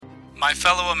My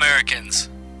fellow Americans,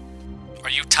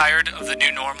 are you tired of the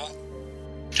new normal?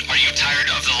 Are you tired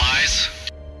of the lies?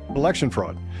 Election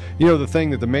fraud. You know, the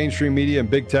thing that the mainstream media and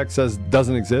big tech says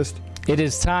doesn't exist? It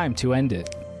is time to end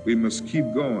it. We must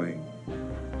keep going.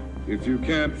 If you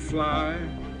can't fly,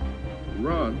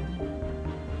 run.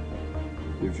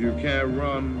 If you can't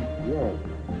run, walk.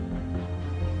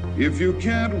 If you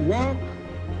can't walk,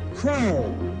 crawl.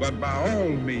 But by all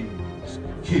means,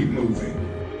 keep moving.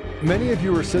 Many of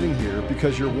you are sitting here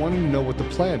because you're wanting to know what the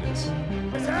plan is.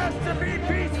 This has to be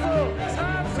peaceful.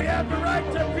 We have the right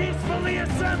to peacefully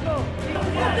assemble.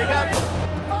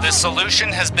 The solution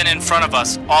has been in front of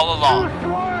us all along.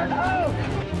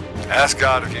 Ask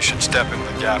God if you should step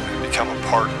into the gap and become a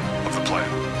part of the plan.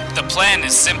 The plan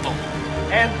is simple.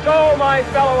 And so, my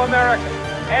fellow Americans,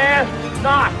 ask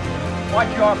not what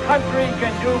your country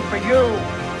can do for you.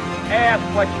 Ask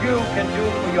what you can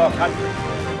do for your country.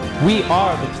 We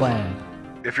are the plan.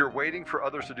 If you're waiting for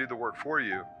others to do the work for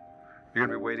you, you're going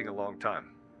to be waiting a long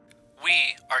time.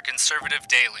 We are Conservative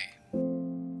Daily.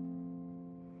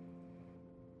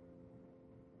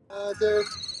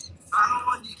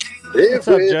 What's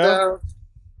up, Joe?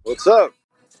 What's up?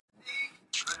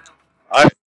 I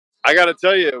got to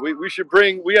tell you, we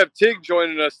have Tig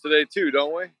joining us today too,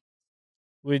 don't we?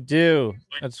 We do.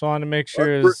 I just wanted to make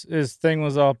sure his thing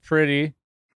was all pretty.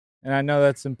 And I know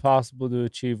that's impossible to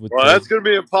achieve with Well, Tig. that's going to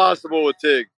be impossible with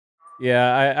Tig.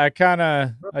 Yeah,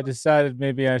 I decided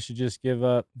maybe I should just give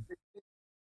up.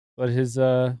 But his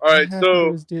all right,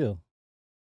 so his deal.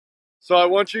 So I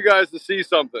want you guys to see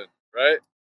something, right?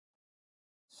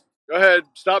 Go ahead,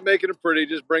 stop making it pretty,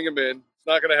 just bring him in. It's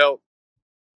not going to help.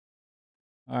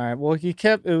 All right. Well, it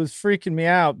was freaking me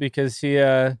out because he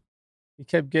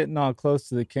kept getting all close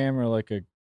to the camera like a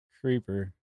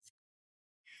creeper.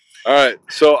 All right,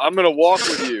 so I'm going to walk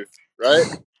with you, right?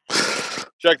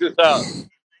 Check this out.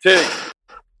 Tig,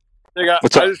 I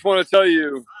just want to tell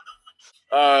you,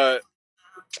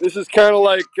 this is kind of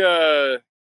like,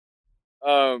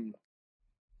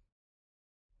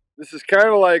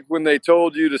 when they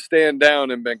told you to stand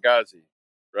down in Benghazi,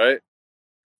 right?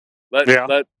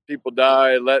 Let people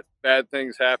die, let bad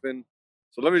things happen.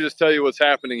 So let me just tell you what's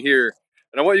happening here.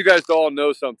 And I want you guys to all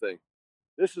know something.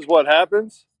 This is what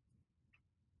happens.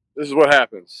 This is what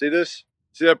happens. See this?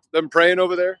 See them praying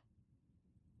over there?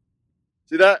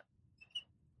 See that?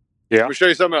 Yeah. Let me show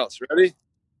you something else. Ready?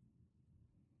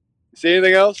 You see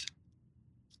anything else?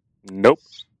 Nope.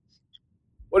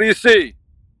 What do you see?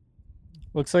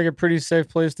 Looks like a pretty safe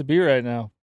place to be right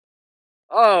now.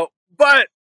 Oh, but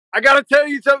I got to tell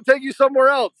you something, take you somewhere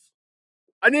else.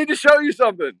 I need to show you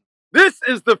something. This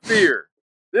is the fear.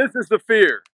 This is the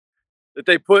fear that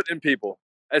they put in people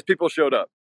as people showed up.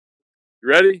 You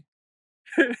ready?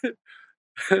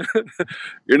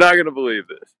 You're not going to believe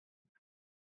this.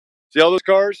 See all those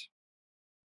cars?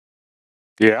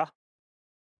 Yeah.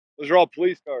 Those are all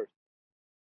police cars.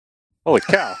 Holy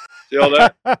cow. See all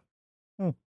that?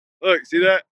 Look, see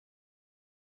that?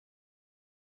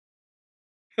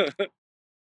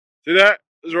 See that?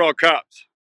 Those are all cops.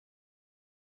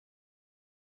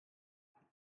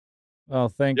 Oh,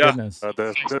 thank goodness.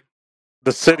 The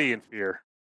city in fear.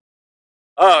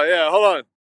 Oh, yeah, hold on.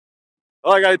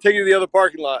 Oh, I got to take you to the other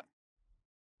parking lot.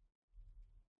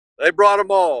 They brought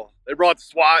them all. They brought the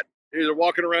SWAT. Here they're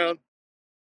walking around.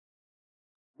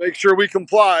 Make sure we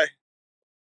comply.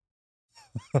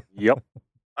 Yep.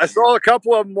 I saw a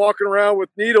couple of them walking around with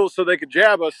needles so they could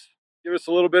jab us, give us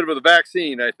a little bit of the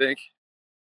vaccine, I think.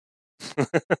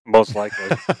 Most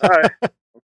likely. All right.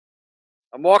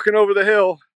 I'm walking over the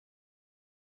hill.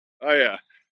 Oh, yeah.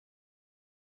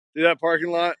 See that parking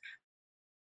lot?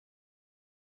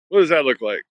 What does that look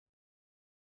like?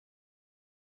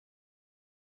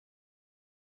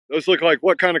 Those look like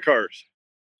what kind of cars?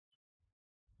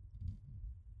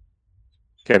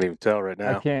 Can't even tell right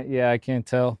now. I can't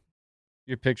tell.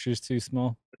 Your picture's too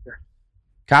small.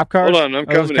 Cop cars? Hold on, I'm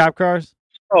coming. Those cop cars?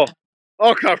 Oh,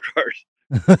 all cop cars.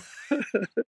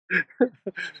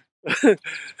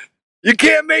 You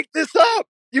can't make this up.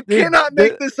 You cannot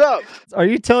make this up. Are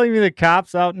you telling me the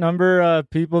cops outnumber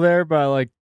people there by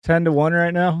like 10-1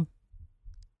 right now?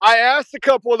 I asked a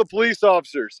couple of the police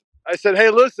officers. I said,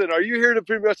 "Hey, listen, are you here to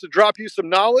drop you some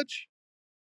knowledge?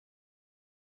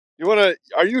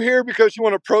 Are you here because you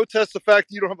want to protest the fact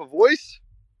that you don't have a voice?"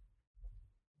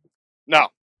 No,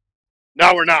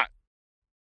 we're not.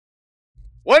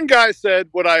 One guy said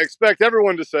what I expect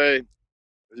everyone to say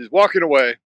as he's walking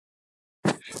away.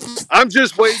 I'm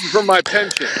just waiting for my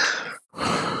pension.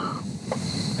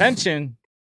 Pension?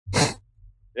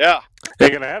 Yeah. They're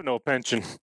going to have no pension.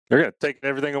 They're going to take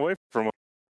everything away from them.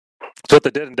 That's what they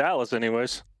did in Dallas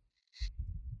anyways.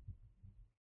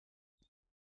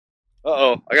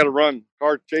 Uh-oh, I got to run.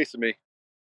 Car chasing me.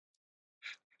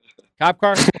 Cop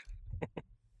car?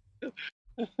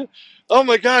 Oh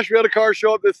my gosh, we had a car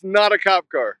show up that's not a cop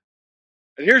car.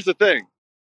 And here's the thing.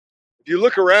 If you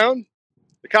look around,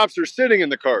 the cops are sitting in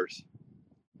the cars,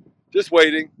 just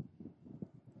waiting.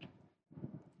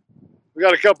 We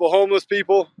got a couple homeless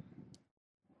people.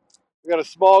 We got a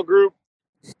small group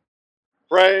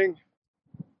praying.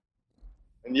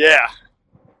 And yeah.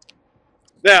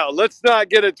 Now, let's not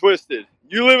get it twisted.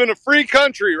 You live in a free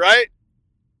country, right?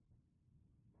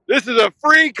 This is a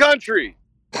free country.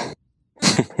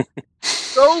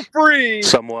 So free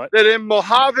somewhat that in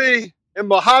Mojave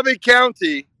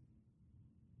County,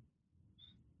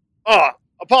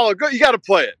 Apollo, you got to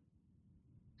play it.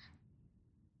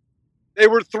 They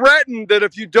were threatened that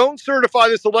if you don't certify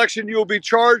this election, you will be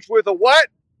charged with a what?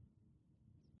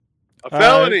 A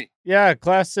felony. Yeah,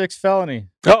 class 6 felony.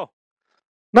 Oh,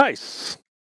 nice.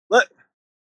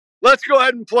 Let's go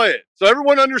ahead and play it. So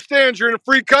everyone understands you're in a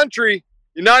free country,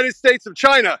 United States of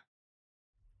China.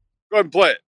 Go ahead and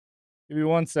play it. Give me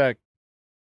 1 sec.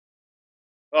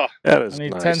 Oh, that is I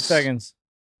need nice. 10 seconds.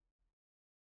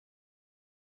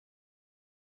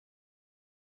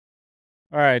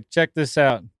 All right, check this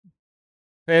out.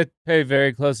 Pay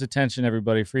very close attention,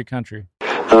 everybody. Free country.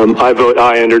 I vote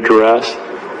aye under duress.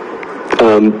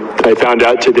 I found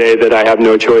out today that I have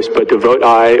no choice but to vote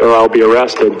aye or I'll be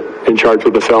arrested and charged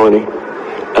with a felony.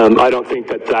 I don't think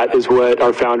that is what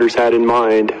our founders had in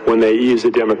mind when they used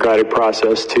the democratic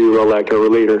process to elect our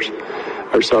leaders,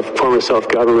 our form of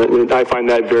self-government. And I find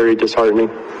that very disheartening.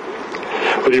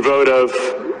 With your vote of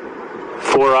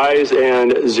 4 ayes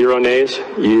and 0 nays,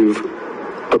 you've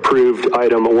approved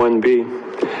item 1B.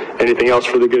 Anything else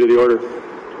for the good of the order?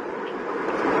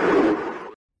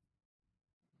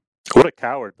 What a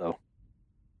coward, though.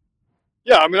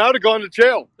 Yeah, I mean, I would have gone to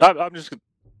jail. I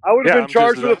would have been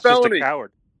charged with a felony. Just a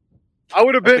coward. I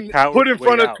would have been put in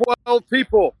front of 12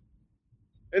 people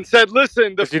and said,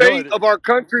 listen, the fate of our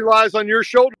country lies on your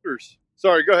shoulders.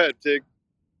 Sorry, go ahead, Tig.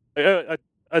 A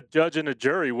judge and a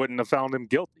jury wouldn't have found him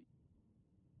guilty.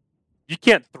 You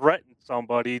can't threaten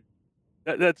somebody.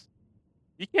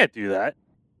 You can't do that.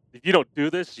 If you don't do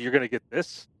this, you're going to get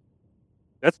this.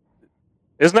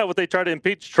 Isn't that what they try to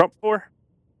impeach Trump for?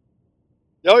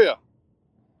 Oh, yeah.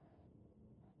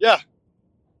 Yeah.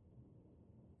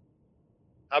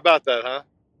 How about that, huh?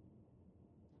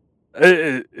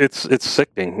 It's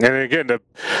sickening. And again,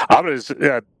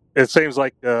 it seems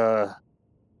like the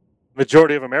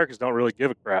majority of Americans don't really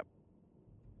give a crap.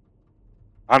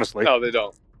 Honestly. No, they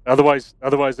don't. Otherwise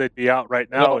they'd be out right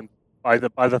now and by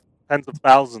the tens of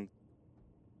thousands.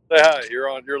 Say hi.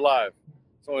 You're live.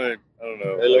 It's only, I don't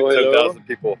know, hello, like 10,000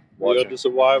 people watching. We are the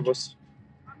survivors.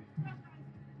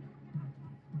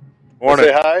 Morning.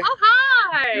 Say hi. Oh,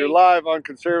 hi. You're live on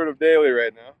Conservative Daily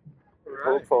right now.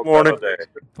 Right. Morning.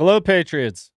 Hello,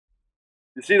 Patriots.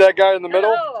 You see that guy in the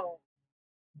middle? Hello.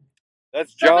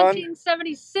 That's John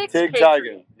 1776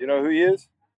 Tiegen. You know who he is?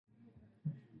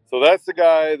 So that's the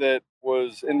guy that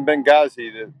was in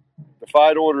Benghazi that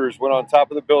defied orders, went on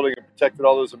top of the building and protected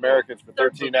all those Americans for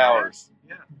 13 hours.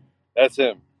 Yeah. That's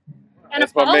him. And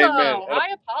that's Apollo. My main man.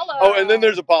 Hi, Apollo. Oh, and then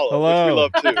there's Apollo, Hello.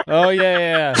 which we love too. Oh,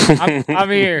 yeah. I'm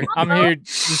here. I'm here.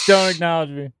 Just don't acknowledge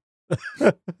me.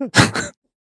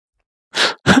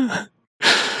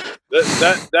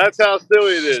 That's how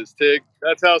silly it is, Tig.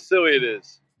 That's how silly it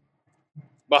is.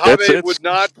 Mojave would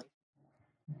not.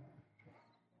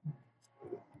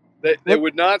 They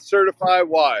would not certify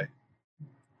why.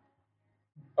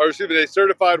 Or excuse me, they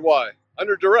certified why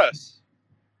under duress.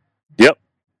 Yep,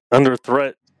 under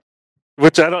threat.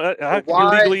 Which I don't. How can you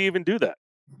legally even do that?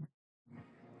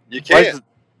 You can't.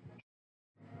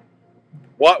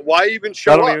 Why even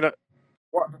show up?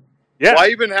 Why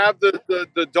even have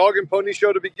the dog and pony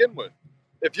show to begin with?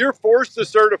 If you're forced to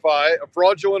certify a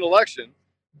fraudulent election,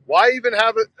 why even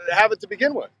have it to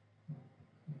begin with?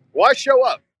 Why show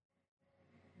up?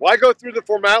 Why go through the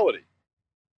formality?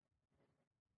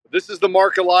 This is the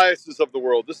Mark Eliases of the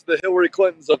world. This is the Hillary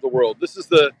Clintons of the world. This is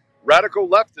the radical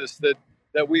leftists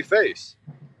that we face.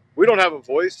 We don't have a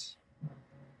voice.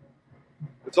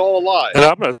 It's all a lie.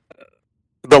 And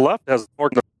the left has more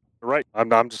than the right.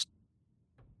 I'm just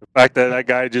the fact that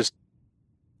guy just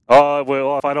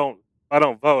well, if I don't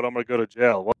vote, I'm going to go to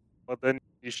jail. Well, then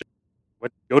you should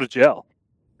go to jail.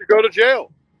 You go to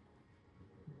jail.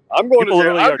 I'm going to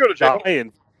jail. I'll go to jail.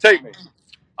 Dying. Take me.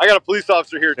 I got a police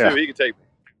officer here too. Yeah. He can take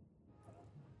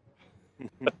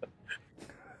me.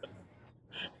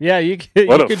 Yeah, you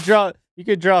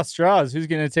could draw straws. Who's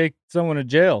going to take someone to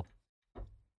jail?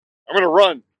 I'm going to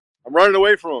run. I'm running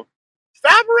away from him.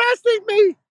 Stop arresting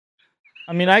me.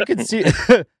 I mean, I could see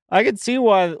I could see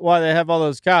why they have all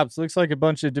those cops. Looks like a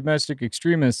bunch of domestic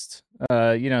extremists,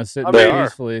 sitting They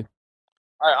peacefully.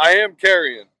 I am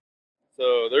carrying,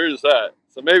 so there is that.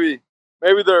 So maybe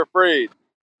they're afraid.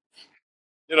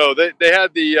 You know, they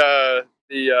had the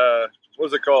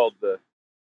what's it called, the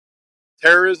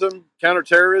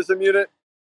counterterrorism unit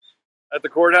at the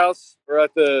courthouse or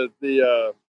at the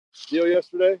deal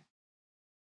yesterday.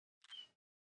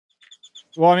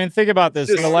 Well, I mean, think about this.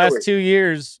 In the last 2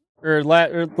 years, or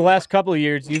the last couple of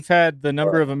years, you've had the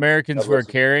number of Americans who are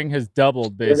carrying has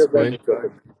doubled, basically.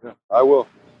 I will.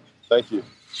 Thank you.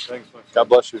 Thanks, man. God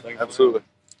bless you. Thanks, absolutely.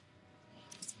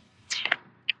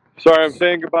 Sorry, I'm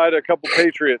saying goodbye to a couple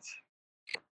Patriots.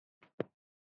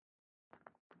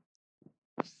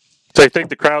 So you think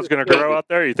the crowd's going to grow out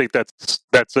there? Or you think that's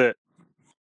it?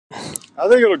 I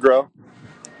think it'll grow.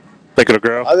 Think it'll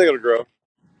grow? I think it'll grow.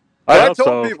 I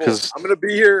told people I'm going to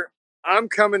be here. I'm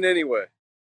coming anyway.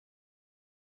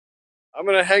 I'm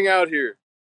going to hang out here.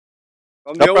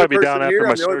 I'm the only person here.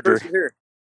 I'm the only person here.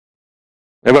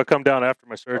 Maybe I'll come down after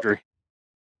my surgery.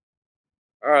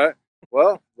 All right.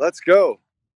 Well, let's go.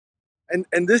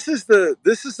 And this is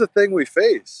the thing we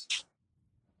face.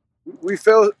 We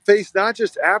face not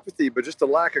just apathy, but just a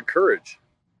lack of courage,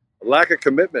 a lack of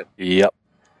commitment. Yep.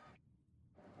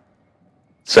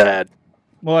 Sad.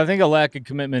 Well, I think a lack of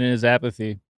commitment is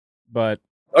apathy, but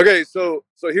okay. So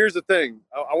here's the thing.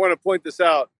 I want to point this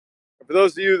out. For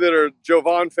those of you that are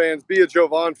Jovan fans, be a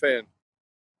Jovan fan,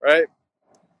 right?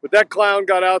 But that clown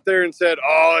got out there and said,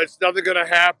 "Oh, it's nothing going to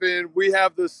happen. We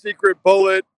have the secret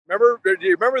bullet." Do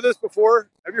you remember this before?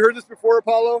 Have you heard this before,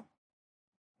 Apollo?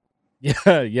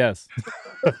 Yeah. Yes.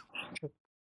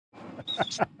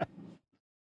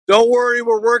 Don't worry,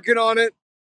 we're working on it.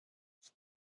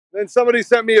 Then somebody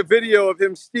sent me a video of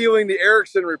him stealing the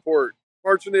Erickson report,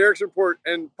 marching the Erickson report,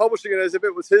 and publishing it as if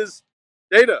it was his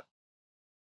data.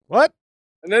 What?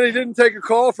 And then he didn't take a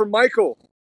call from Michael.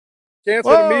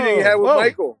 Canceled a meeting he had with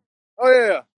Michael. Oh,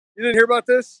 yeah. You didn't hear about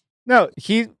this? No,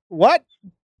 what?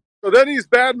 So then he's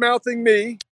bad-mouthing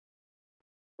me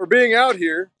for being out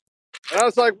here. And I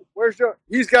was like, where's Joe?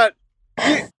 He's going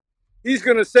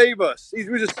to save us.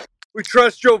 We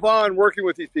trust Jovan working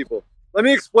with these people. Let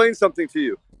me explain something to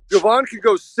you. Jovan could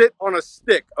go sit on a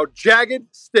stick, a jagged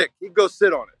stick. He'd go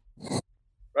sit on it,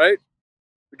 right?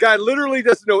 The guy literally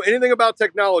doesn't know anything about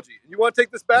technology. You want to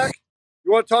take this back?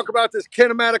 You want to talk about this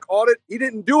kinematic audit? He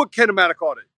didn't do a kinematic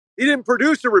audit. He didn't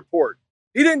produce a report.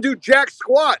 He didn't do jack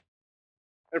squat.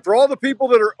 And for all the people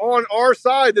that are on our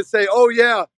side that say, oh,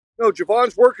 yeah, no,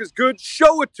 Jovan's work is good,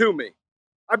 show it to me.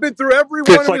 I've been through every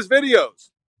one of his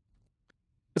videos.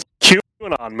 It's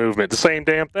QAnon movement, the same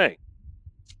damn thing.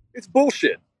 It's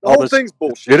bullshit. The whole thing's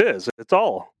bullshit. It is. It's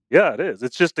all. Yeah, it is.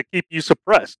 It's just to keep you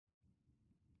suppressed.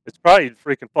 It's probably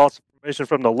freaking false information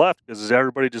from the left because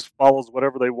everybody just follows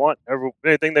whatever they want,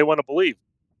 anything they want to believe.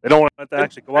 They don't want to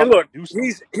actually go out and do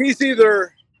something. He's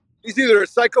either a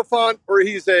psychophant or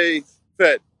he's a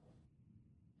Fed.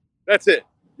 That's it.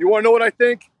 You want to know what I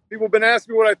think? People have been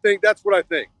asking me what I think. That's what I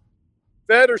think.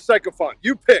 Fed or psychophant.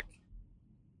 You pick.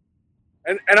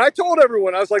 And I told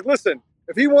everyone, I was like, listen,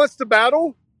 if he wants to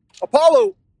battle,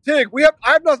 Apollo, Tig,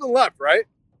 I have nothing left, right?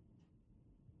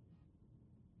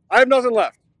 I have nothing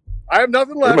left.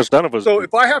 Almost none of us. So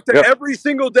if I have to every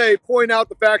single day point out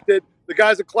the fact that the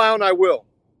guy's a clown, I will.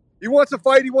 He wants to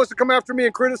fight. He wants to come after me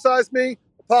and criticize me.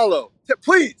 Apollo,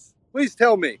 please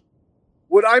tell me.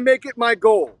 Would I make it my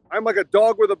goal? I'm like a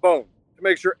dog with a bone to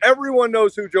make sure everyone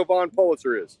knows who Jovan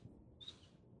Pulitzer is.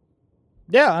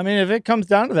 Yeah, I mean, if it comes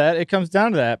down to that, it comes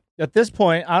down to that. At this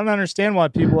point, I don't understand why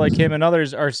people like him and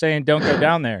others are saying don't go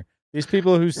down there. These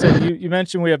people who said, you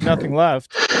mentioned we have nothing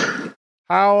left.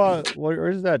 How,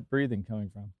 where's that breathing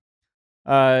coming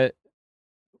from?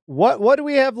 What do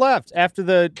we have left after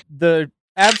the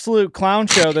absolute clown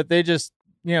show that they just,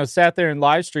 sat there and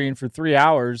live streamed for 3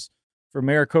 hours for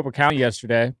Maricopa County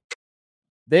yesterday?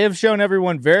 They have shown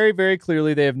everyone very, very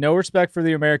clearly they have no respect for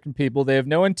the American people. They have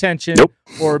no intention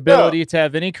or ability to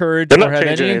have any courage or have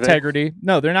any integrity.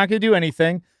 No, they're not going to do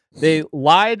anything. They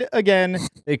lied again.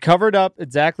 They covered up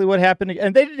exactly what happened,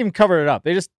 and they didn't even cover it up.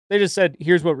 They just said,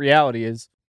 "Here's what reality is."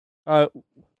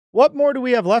 What more do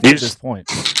we have left at this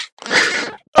point?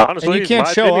 Honestly, and you can't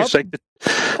show up. Shake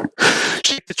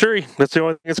the tree. That's the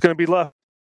only thing that's going to be left.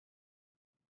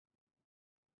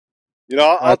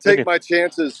 I'll take my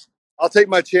chances. I'll take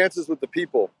my chances with the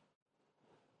people.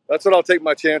 That's what I'll take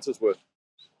my chances with.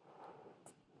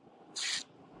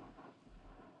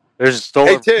 There's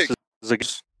still Tig. 2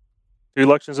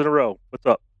 elections in a row. What's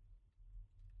up?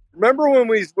 Remember when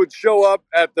we would show up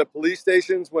at the police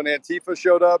stations when Antifa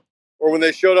showed up, or when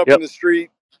they showed up in the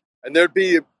street, and there'd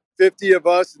be 50 of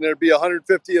us and there'd be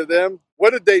 150 of them, what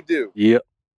did they do? Yep.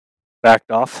 Backed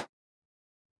off.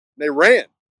 They ran.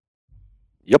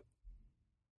 Yep.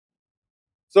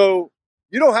 So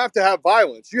you don't have to have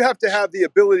violence. You have to have the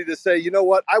ability to say, you know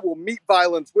what, I will meet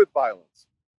violence with violence.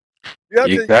 You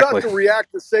have to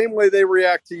react the same way they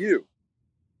react to you.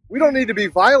 We don't need to be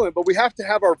violent, but we have to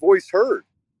have our voice heard.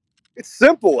 It's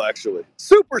simple, actually.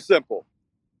 Super simple.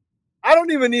 I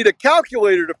don't even need a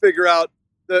calculator to figure out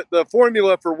the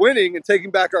formula for winning and taking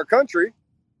back our country.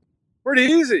 Pretty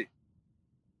easy.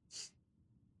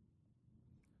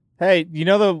 Hey, you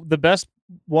know the best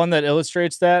one that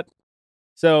illustrates that?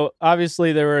 So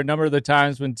obviously there were a number of the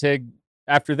times when Tig,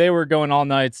 after they were going all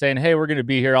night saying, hey, we're going to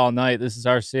be here all night. This is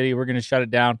our city. We're going to shut it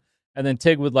down. And then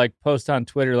Tig would like post on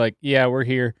Twitter, like, yeah, we're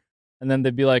here. And then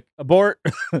they'd be like, abort.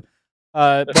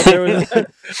 But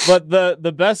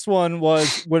the best one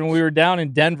was when we were down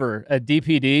in Denver at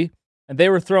DPD, and they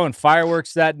were throwing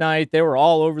fireworks that night. They were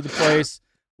all over the place.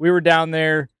 We were down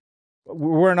there. We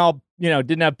weren't all,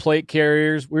 didn't have plate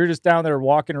carriers. We were just down there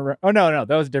walking around. Oh, no,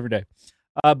 that was a different day.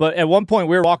 But at one point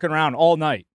we were walking around all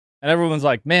night, and everyone's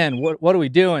like, man, what are we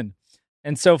doing?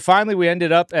 And so finally we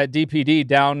ended up at DPD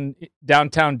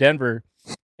downtown Denver.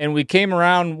 And we came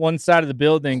around one side of the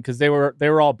building because they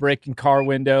were all breaking car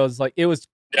windows. Like, it was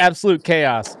absolute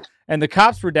chaos. And the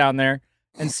cops were down there.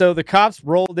 And so the cops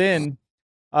rolled in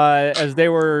as they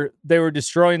were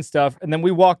destroying stuff. And then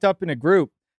we walked up in a group.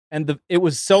 And it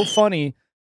was so funny.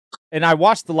 And I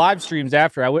watched the live streams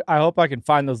after. I hope I can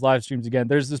find those live streams again.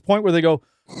 There's this point where they go,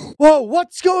 whoa,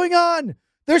 what's going on?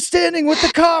 They're standing with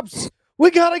the cops.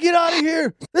 We got to get out of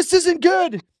here. This isn't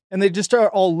good. And they just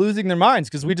start all losing their minds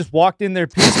because we just walked in there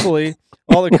peacefully.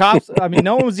 All the cops, I mean,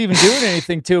 no one was even doing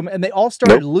anything to them. And they all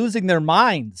started losing their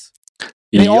minds.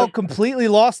 They all completely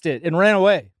lost it and ran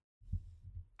away.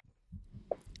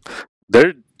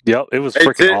 It was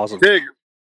freaking awesome. Tig,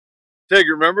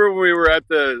 remember when we were at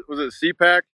was it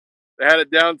CPAC? They had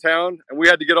it downtown, and we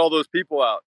had to get all those people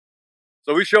out.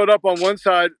 So we showed up on one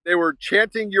side. They were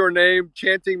chanting your name,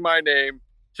 chanting my name,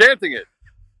 chanting it.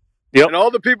 Yep. And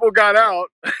all the people got out,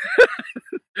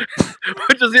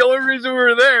 which is the only reason we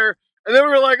were there. And then we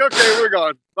were like, okay, we're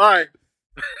gone. Bye.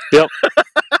 Yep.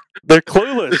 They're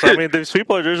clueless. I mean, these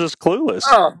people are just clueless.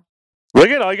 Oh. Look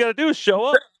at all you got to do is show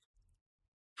up.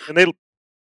 And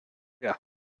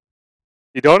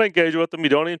you don't engage with them. You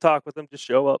don't even talk with them. Just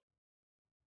show up.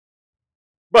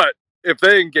 But if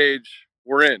they engage,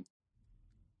 we're in.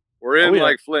 We're in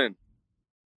like Flynn.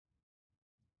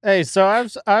 Hey, so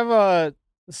I've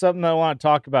something I want to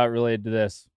talk about related to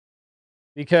this,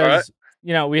 because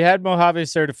we had Mojave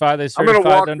certified. They certified. I'm going to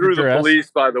walk under through duress. the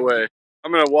police. By the way,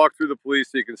 I'm going to walk through the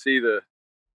police so you can see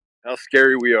how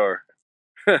scary we are.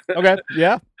 Okay,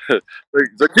 yeah. So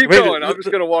keep going. I'm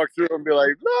just going to walk through and be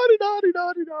like,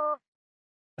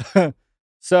 la-di-da-di-da-di-da.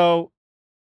 So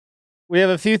we have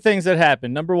a few things that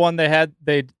happened. Number one, they had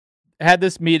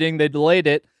this meeting. They delayed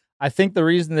it. I think the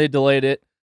reason they delayed it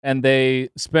and they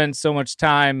spent so much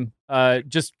time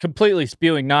just completely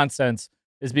spewing nonsense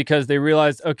is because they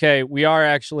realized, okay, we are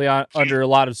actually under a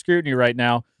lot of scrutiny right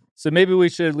now, so maybe we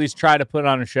should at least try to put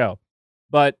on a show.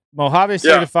 But Mojave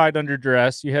certified under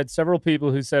duress. You had several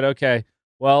people who said, okay,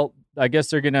 well, I guess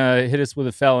they're going to hit us with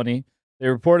a felony. They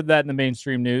reported that in the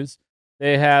mainstream news.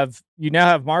 You now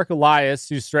have Mark Elias,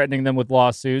 who's threatening them with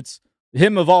lawsuits.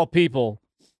 Him of all people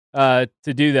to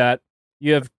do that.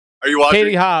 You have Are you watching?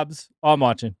 Katie Hobbs. Oh, I'm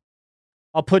watching.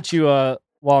 I'll put you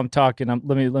while I'm talking. Let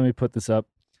me put this up.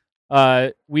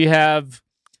 We have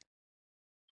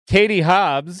Katie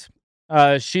Hobbs.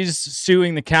 She's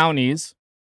suing the counties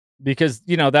because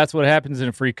that's what happens in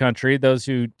a free country. Those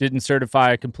who didn't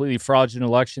certify a completely fraudulent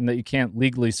election that you can't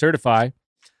legally certify.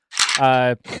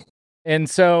 And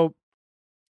so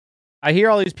I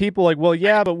hear all these people like, well,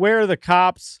 yeah, but where are the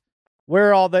cops?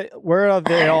 Where are they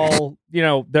all,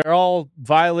 they're all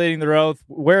violating their oath.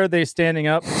 Where are they standing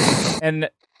up? And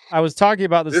I was talking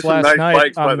about this last nice night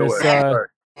bikes, on by the this, way.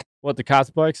 what, the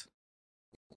cops bikes?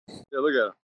 Yeah, look at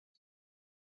them.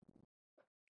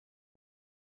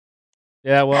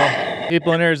 Yeah, well,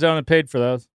 people in Arizona paid for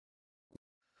those.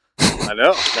 I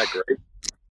know. Isn't that great?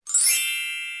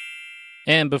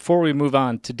 And before we move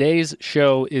on, today's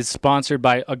show is sponsored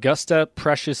by Augusta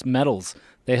Precious Metals.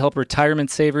 They help retirement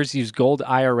savers use gold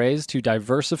IRAs to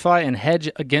diversify and hedge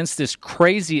against this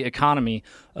crazy economy.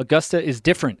 Augusta is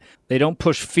different. They don't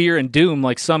push fear and doom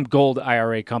like some gold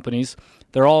IRA companies.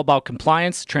 They're all about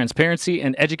compliance, transparency,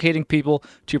 and educating people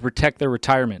to protect their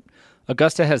retirement.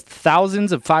 Augusta has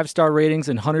thousands of 5-star ratings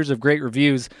and hundreds of great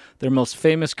reviews. Their most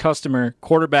famous customer,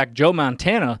 quarterback Joe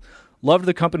Montana, loved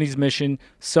the company's mission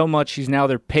so much he's now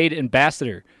their paid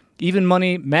ambassador. Even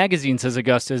Money Magazine says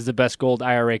Augusta is the best gold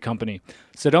IRA company.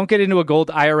 So don't get into a gold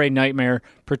IRA nightmare.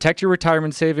 Protect your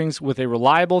retirement savings with a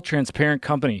reliable, transparent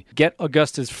company. Get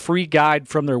Augusta's free guide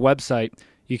from their website.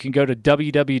 You can go to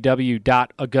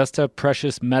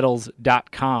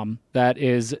www.augustapreciousmetals.com. That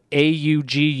is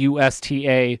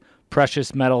AUGUSTA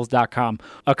preciousmetals.com.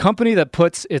 A company that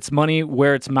puts its money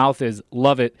where its mouth is.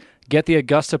 Love it. Get the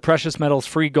Augusta Precious Metals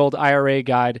free gold IRA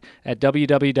guide at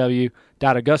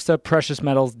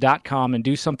www.augustapreciousmetals.com and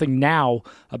do something now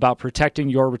about protecting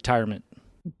your retirement.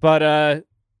 But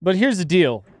here's the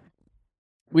deal.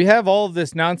 We have all of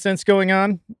this nonsense going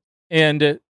on,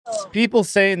 and people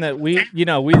saying that we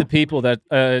the people that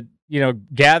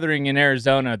gathering in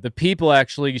Arizona, the people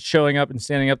actually showing up and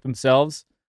standing up themselves.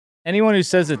 Anyone who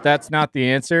says that that's not the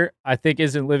answer, I think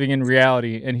isn't living in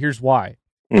reality, and here's why.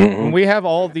 When we have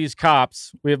all of these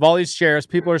cops, we have all these sheriffs,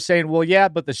 people are saying, well, yeah,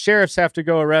 but the sheriffs have to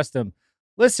go arrest them.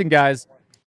 Listen, guys,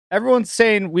 everyone's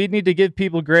saying we need to give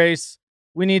people grace.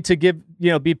 We need to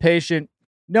be patient.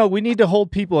 No, we need to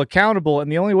hold people accountable. And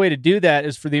the only way to do that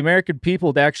is for the American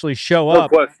people to actually show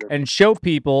up and show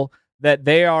people that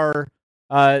they are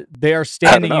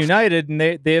standing united and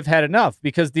they have had enough.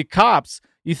 Because the cops,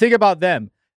 you think about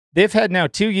them, they've had now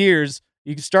 2 years.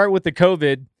 You can start with the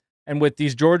COVID. And with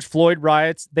these George Floyd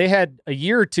riots, they had a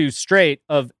year or two straight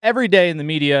of every day in the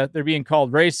media, they're being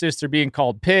called racist, they're being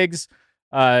called pigs,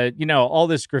 all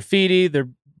this graffiti.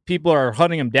 People are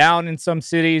hunting them down in some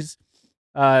cities.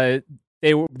 They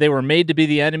were made to be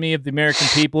the enemy of the American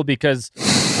people because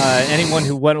anyone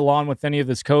who went along with any of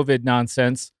this COVID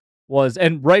nonsense was,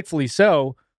 and rightfully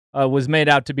so, was made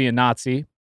out to be a Nazi.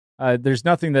 There's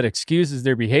nothing that excuses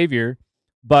their behavior,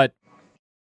 but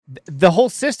the whole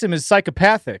system is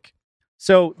psychopathic.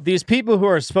 So these people who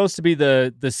are supposed to be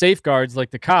the safeguards,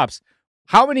 like the cops,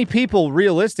 how many people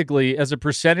realistically, as a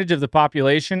percentage of the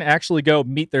population, actually go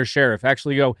meet their sheriff,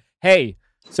 actually go, hey,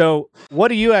 so what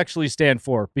do you actually stand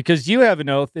for? Because you have an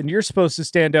oath and you're supposed to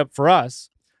stand up for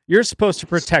us. You're supposed to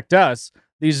protect us.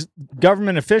 These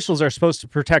government officials are supposed to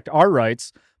protect our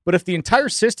rights. But if the entire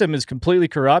system is completely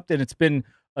corrupt and it's been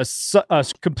a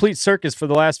complete circus for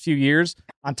the last few years,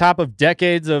 on top of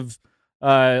decades of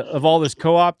all this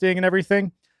co-opting and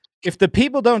everything, if the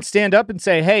people don't stand up and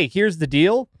say, hey, here's the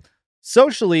deal,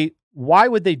 socially, why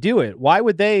would they do it? Why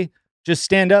would they just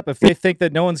stand up if they think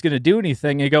that no one's going to do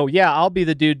anything and go, yeah, I'll be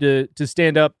the dude to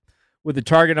stand up with a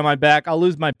target on my back. I'll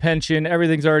lose my pension.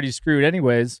 Everything's already screwed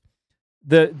anyways.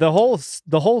 The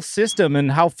whole system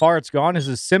and how far it's gone is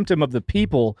a symptom of the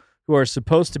people who are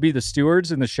supposed to be the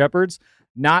stewards and the shepherds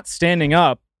not standing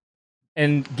up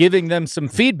and giving them some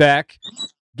feedback,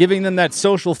 giving them that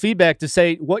social feedback to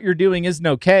say what you're doing isn't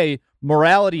okay.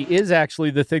 Morality is actually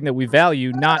the thing that we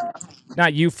value, not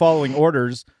you following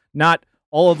orders, not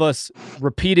all of us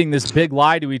repeating this big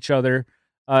lie to each other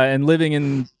and living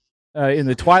in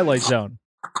the twilight zone.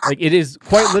 Like, it is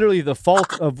quite literally the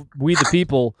fault of we the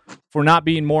people for not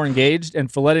being more engaged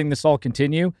and for letting this all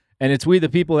continue. And it's we the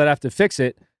people that have to fix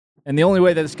it. And the only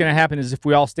way that it's going to happen is if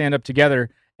we all stand up together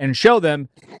and show them,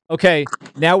 okay,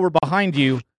 now we're behind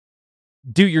you.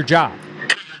 Do your job.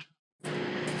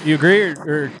 You agree,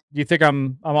 or do you think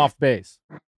I'm off base?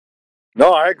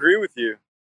 No, I agree with you.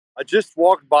 I just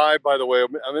walked by the way.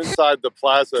 I'm inside the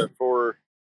plaza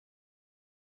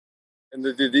and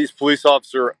these police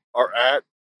officers are at.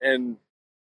 And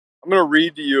I'm going to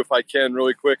read to you, if I can,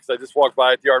 really quick, because I just walked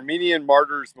by it. The Armenian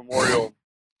Martyrs Memorial.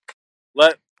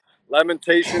 Let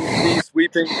lamentations cease,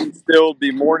 weeping be stilled,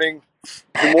 be mourning.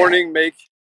 To mourning make,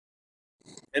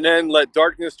 and then let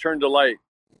darkness turn to light.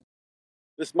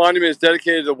 This monument is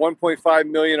dedicated to 1.5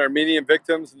 million Armenian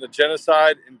victims in the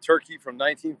genocide in Turkey from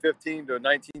 1915 to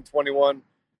 1921,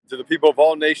 to the people of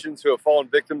all nations who have fallen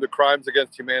victim to crimes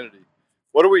against humanity.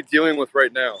 What are we dealing with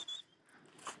right now?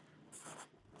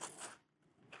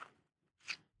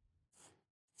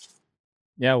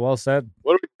 Yeah, well said.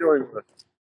 What are we dealing with?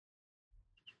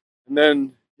 And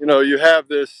then, you have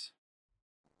this.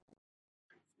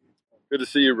 Good to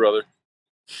see you, brother.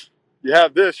 You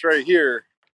have this right here.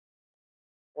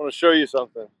 I want to show you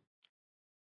something.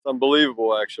 It's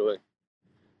unbelievable, actually.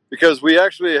 Because we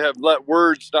actually have let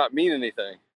words not mean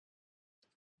anything.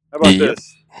 How about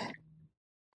this?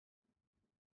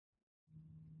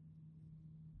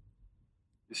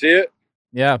 You see it?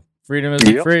 Yeah. Freedom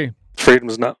isn't free. Freedom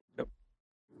is not.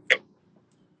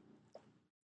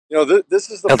 This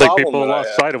is the I problem. think people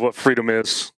lost sight of what freedom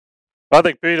is. I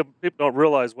think people don't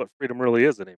realize what freedom really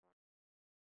is anymore.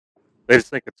 They just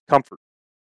think it's comfort.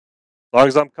 As long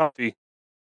as I'm comfy,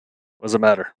 doesn't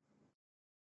matter.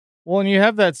 Well, and you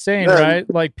have that saying, right?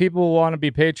 Like, people want to be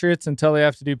patriots until they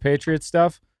have to do patriot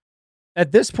stuff.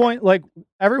 at this point, like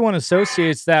everyone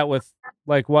associates that with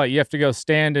like what you have to go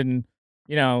stand and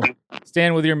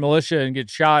stand with your militia and get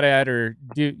shot at or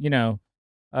do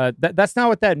that's not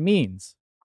what that means.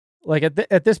 Like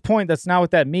at this point, that's not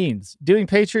what that means. Doing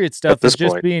patriot stuff is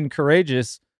just being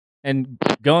courageous and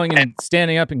going and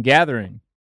standing up and gathering.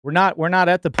 We're not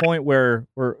at the point where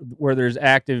there's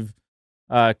active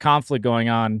conflict going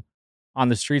on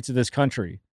the streets of this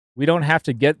country. We don't have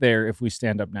to get there if we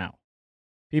stand up now.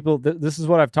 People, this is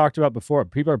what I've talked about before.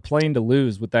 People are playing to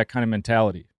lose with that kind of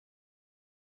mentality.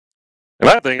 And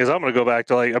that thing is, I'm going to go back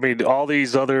to all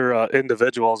these other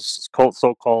individuals,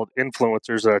 so-called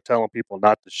influencers that are telling people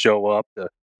not to show up, to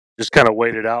just kind of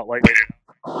wait it out. Like,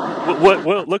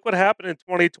 what look what happened in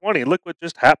 2020. Look what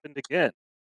just happened again.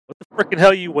 What the freaking hell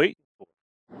are you waiting for?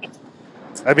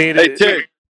 I mean, Hey,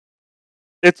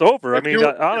 it's over.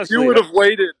 Honestly, if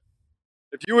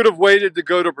you would have waited to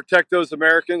go to protect those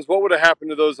Americans, what would have happened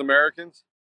to those Americans?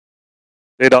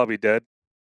 They'd all be dead.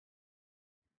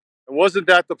 And wasn't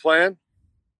that the plan?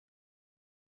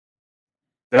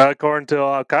 According to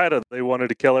Al Qaeda, they wanted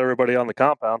to kill everybody on the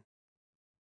compound.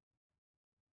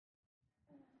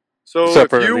 So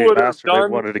Except if you would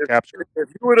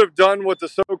have done what the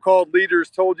so-called leaders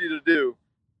told you to do,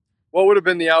 what would have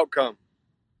been the outcome?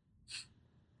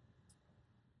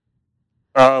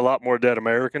 A lot more dead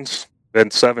Americans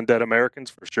than 7 dead Americans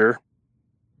for sure.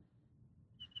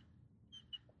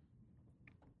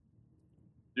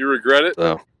 You regret it?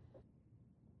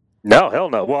 No, hell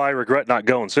no. Well, I regret not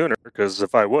going sooner, because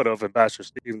if I would have, Ambassador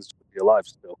Stevens would be alive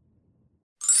still.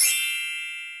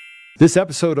 This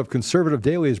episode of Conservative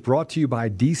Daily is brought to you by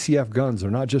DCF Guns. They're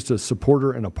not just a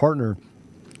supporter and a partner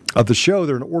of the show.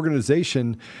 They're an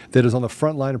organization that is on the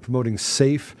front line of promoting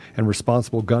safe and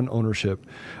responsible gun ownership.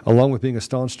 Along with being a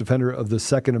staunch defender of the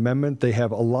Second Amendment, they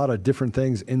have a lot of different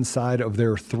things inside of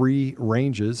their 3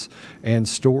 ranges and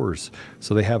stores.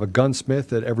 So they have a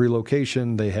gunsmith at every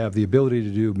location. They have the ability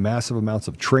to do massive amounts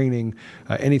of training,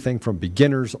 anything from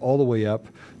beginners all the way up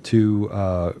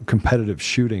to competitive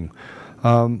shooting.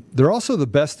 They're also the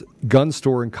best gun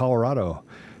store in Colorado.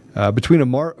 Between a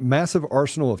massive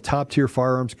arsenal of top-tier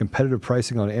firearms, competitive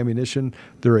pricing on ammunition,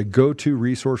 they're a go-to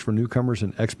resource for newcomers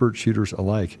and expert shooters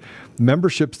alike.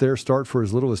 Memberships there start for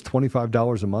as little as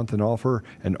 $25 a month and offer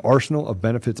an arsenal of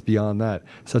benefits beyond that,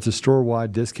 such as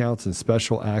store-wide discounts and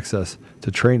special access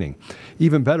to training.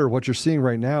 Even better, what you're seeing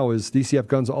right now is DCF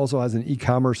Guns also has an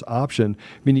e-commerce option,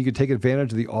 meaning you can take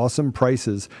advantage of the awesome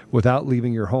prices without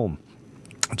leaving your home.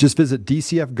 Just visit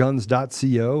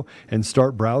dcfguns.co and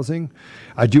start browsing.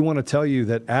 I do want to tell you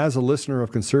that as a listener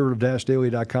of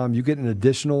conservative-daily.com, you get an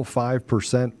additional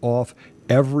 5% off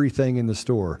everything in the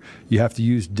store. You have to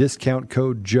use discount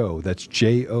code Joe. That's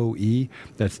Joe.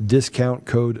 That's discount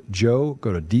code Joe.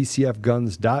 Go to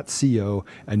dcfguns.co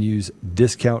and use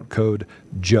discount code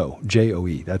Joe. Joe.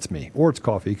 That's me. Or it's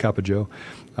coffee, cup of Joe.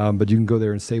 But you can go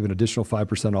there and save an additional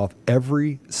 5% off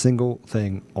every single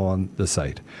thing on the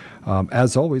site.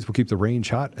 As always, we'll keep the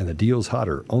range hot and the deals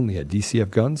hotter only at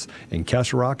DCF Guns in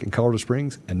Castle Rock and Colorado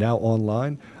Springs, and now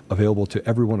online, available to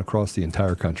everyone across the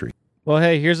entire country. Well,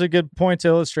 hey, here's a good point to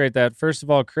illustrate that. First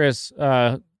of all, Chris,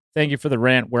 thank you for the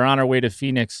rant. We're on our way to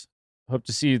Phoenix. Hope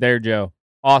to see you there, Joe.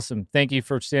 Awesome. Thank you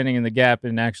for standing in the gap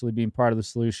and actually being part of the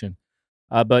solution.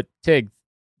 But Tig,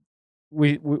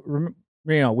 we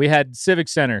had Civic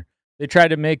Center. They tried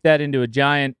to make that into a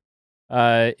giant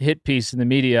hit piece in the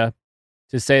media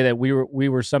to say that we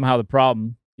were somehow the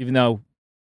problem, even though,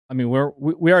 I mean,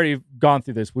 we already gone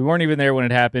through this. We weren't even there when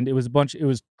it happened. It was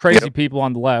crazy people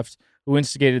on the left who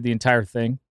instigated the entire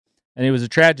thing, and it was a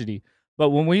tragedy. But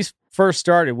when we first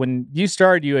started, when you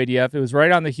started UADF, it was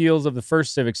right on the heels of the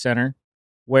first Civic Center,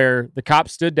 where the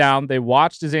cops stood down. They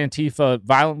watched as Antifa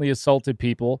violently assaulted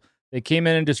people. They came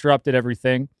in and disrupted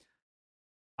everything.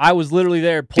 I was literally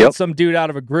there, pulled some dude out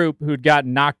of a group who'd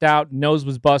gotten knocked out, nose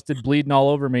was busted, bleeding all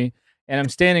over me. And I'm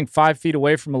standing 5 feet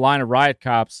away from a line of riot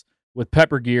cops with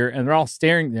pepper gear, and they're all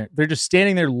staring there. They're just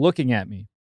standing there looking at me.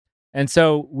 And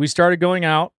so we started going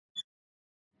out,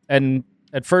 and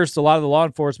at first, a lot of the law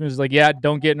enforcement was like, yeah,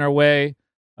 don't get in our way.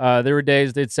 There were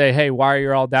days they'd say, hey, why are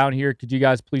you all down here? Could you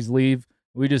guys please leave?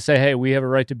 We just say, hey, we have a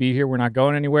right to be here. We're not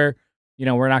going anywhere.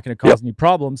 We're not going to cause any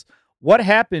problems. What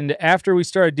happened after we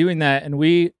started doing that and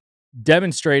we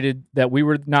demonstrated that we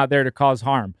were not there to cause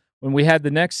harm? When we had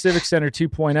the next Civic Center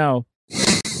 2.0,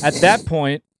 at that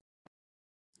point,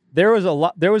 there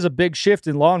was a big shift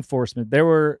in law enforcement.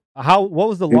 What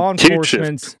was the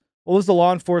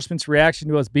law enforcement's reaction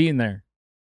to us being there?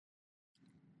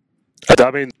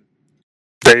 I mean,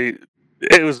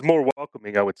 it was more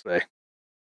welcoming, I would say.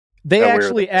 They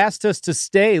actually asked us to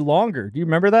stay longer. Do you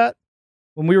remember that?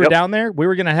 when we were down there. We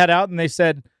were going to head out, and they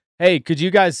said, "Hey, could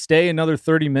you guys stay another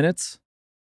 30 minutes?"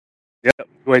 Yep.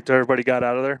 Wait till everybody got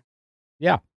out of there.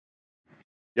 Yeah.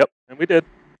 Yep, and we did.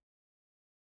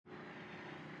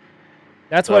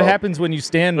 That's what happens when you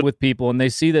stand with people and they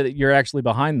see that you're actually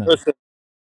behind them. Listen,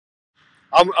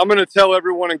 I'm going to tell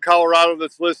everyone in Colorado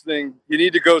that's listening, you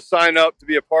need to go sign up to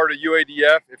be a part of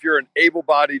UADF if you're an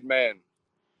able-bodied man.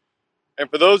 And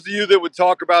for those of you that would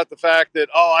talk about the fact that,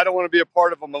 oh, I don't want to be a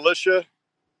part of a militia,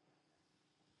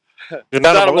 it's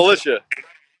not a militia.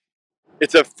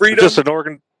 It's a freedom. It's just an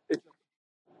organ.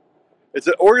 It's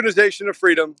an organization of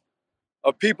freedom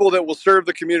of people that will serve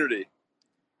the community.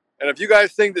 And if you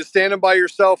guys think that standing by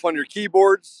yourself on your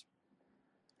keyboards,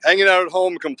 hanging out at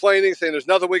home, complaining, saying there's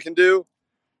nothing we can do,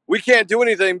 we can't do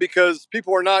anything because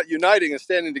people are not uniting and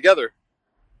standing together.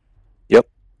 Yep.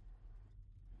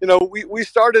 You know, we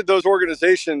started those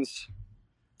organizations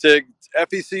to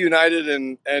FEC United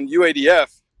and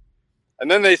UADF. And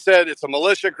then they said it's a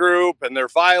militia group and they're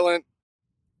violent.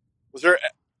 Was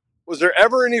there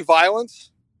ever any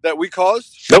violence that we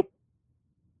caused? Nope.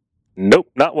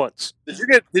 Nope, not once. Did you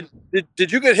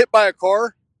get hit by a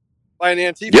car by an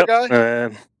Antifa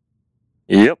guy?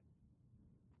 Yep.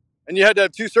 And you had to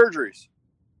have 2 surgeries.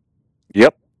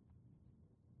 Yep.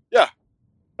 Yeah.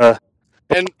 And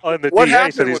the what DA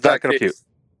happened said he's with not that going to case?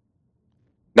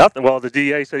 Nothing. Well, the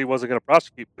DA said he wasn't going to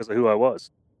prosecute because of who I was.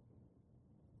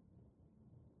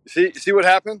 See what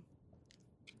happened?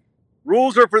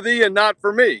 Rules are for thee and not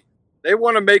for me. They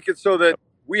want to make it so that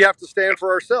we have to stand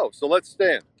for ourselves. So let's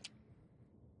stand.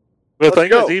 But the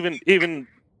thing is,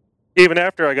 even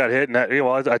after I got hit and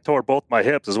I tore both my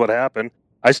hips, is what happened.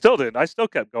 I still didn't. I still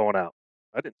kept going out.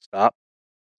 I didn't stop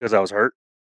because I was hurt.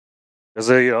 Because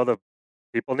the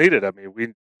people needed it. I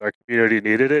mean, our community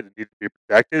needed it. It needed to be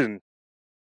protected. And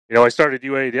I started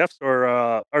UADF,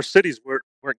 so our cities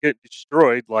weren't getting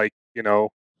destroyed like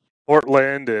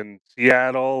Portland and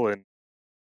Seattle, and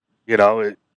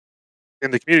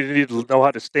and the community needed to know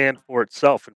how to stand for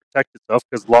itself and protect itself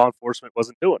because law enforcement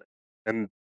wasn't doing it, and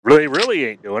really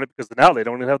ain't doing it because now they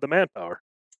don't even have the manpower.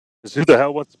 Because who the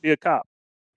hell wants to be a cop?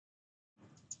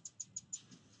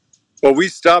 Well, we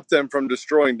stopped them from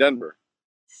destroying Denver.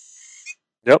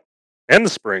 Yep, and the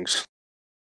Springs.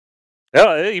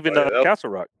 Yeah, even Castle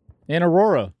Rock and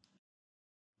Aurora.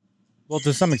 Well,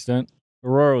 to some extent,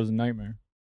 Aurora was a nightmare.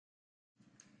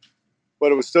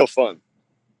 But it was still fun.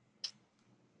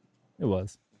 It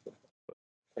was.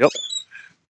 Yep.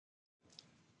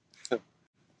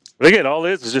 But again, all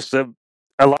it is just a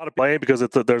lot of blame because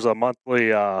there's a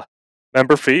monthly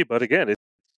member fee. But again,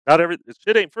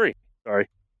 shit ain't free. Sorry,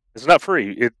 it's not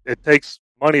free. It takes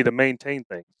money to maintain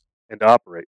things and to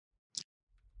operate. It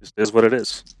just is what it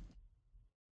is.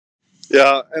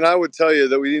 Yeah, and I would tell you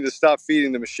that we need to stop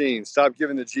feeding the machine. Stop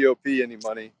giving the GOP any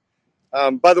money.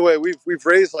 By the way, we've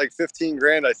raised like 15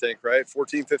 grand, I think, right?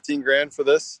 14, 15 grand for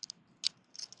this.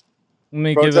 Let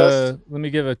me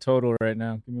give a total right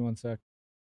now. Give me 1 sec.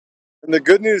 And the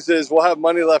good news is we'll have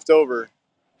money left over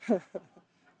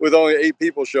with only 8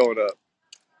 people showing up.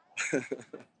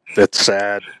 That's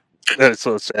sad. That's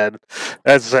so sad.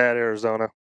 That's sad, Arizona.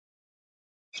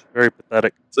 Very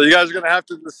pathetic. So you guys are going to have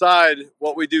to decide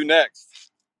what we do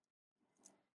next.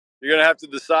 You're going to have to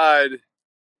decide,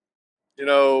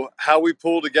 how we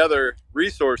pull together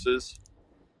resources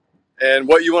and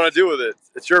what you want to do with it.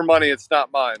 It's your money. It's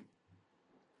not mine.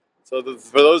 So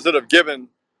for those that have given,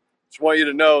 just want you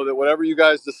to know that whatever you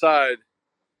guys decide,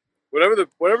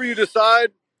 whatever you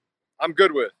decide, I'm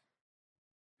good with.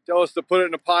 Tell us to put it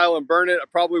in a pile and burn it. I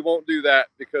probably won't do that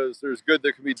because there's good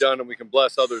that can be done and we can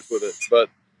bless others with it. But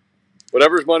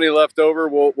whatever's money left over,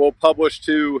 we'll publish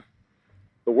to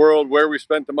the world where we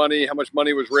spent the money, how much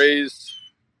money was raised,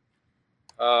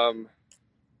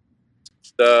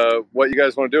 what you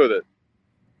guys want to do with it.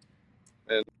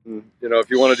 And, if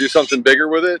you want to do something bigger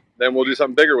with it, then we'll do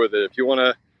something bigger with it. If you want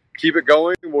to keep it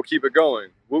going, we'll keep it going.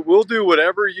 We'll do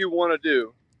whatever you want to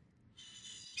do.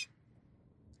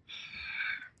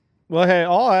 Well, hey,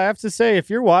 all I have to say, if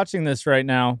you're watching this right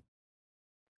now,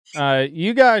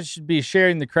 you guys should be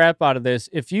sharing the crap out of this.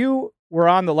 If you were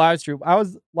on the live stream, I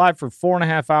was live for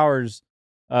 4.5 hours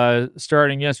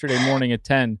starting yesterday morning at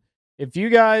 10. If you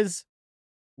guys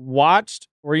watched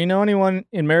or you know anyone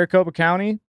in Maricopa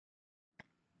County,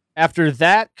 after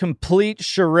that complete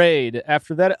charade,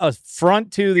 after that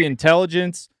affront to the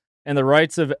intelligence and the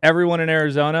rights of everyone in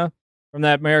Arizona from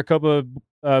that Maricopa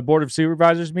Board of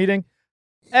Supervisors meeting,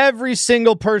 every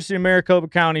single person in Maricopa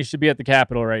County should be at the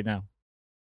Capitol right now.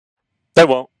 They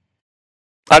won't.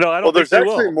 I don't. Well, there's think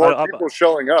they actually will. more people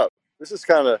showing up. This is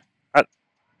kind of.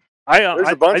 There's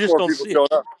a bunch more people showing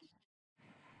up.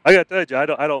 I got to tell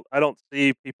you, I don't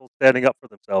see people standing up for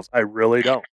themselves. I really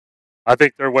don't. I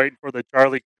think they're waiting for the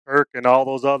Charlie Kirk and all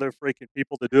those other freaking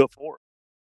people to do it for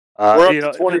them. We're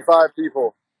up to 25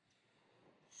 people.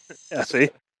 Yeah, see,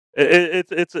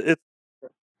 it's if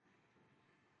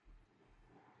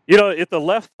the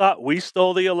left thought we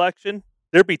stole the election,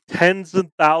 there'd be tens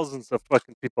and thousands of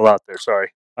fucking people out there.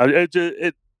 Sorry,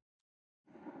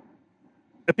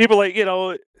 people like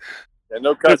Yeah,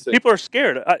 no cussing. people are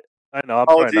scared. I know. I'm trying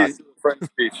not. Apologies to the French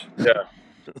speech. Yeah.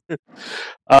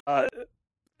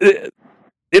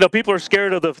 People are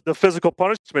scared of the physical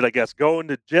punishment. I guess going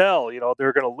to jail.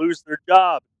 They're going to lose their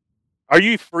job. Are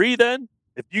you free then?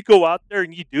 If you go out there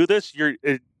and you do this, you're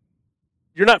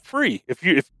not free. If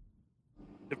you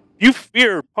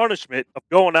fear punishment of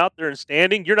going out there and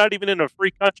standing, you're not even in a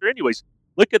free country anyways.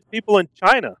 Look at the people in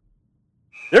China.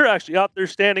 They're actually out there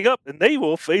standing up, and they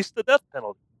will face the death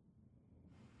penalty.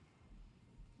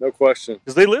 No question.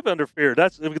 Because they live under fear.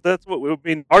 That's what we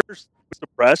mean. Our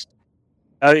suppressed.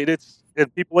 And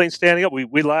people ain't standing up. We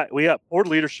have poor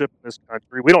leadership in this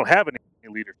country. We don't have any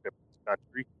leadership in this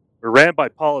country. We're ran by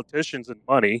politicians and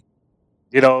money.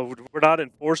 We're not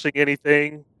enforcing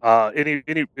anything.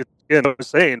 Again, I was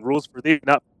saying rules for thee,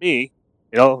 not for me.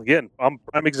 Again, I'm a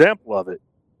prime example of it.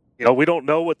 We don't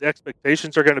know what the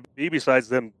expectations are going to be besides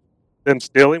them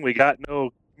stealing. We got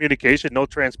no communication, no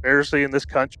transparency in this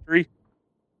country.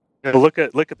 Look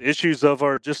at the issues of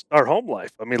our home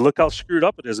life. I mean, look how screwed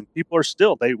up it is, and people are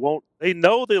still. They know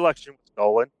the election was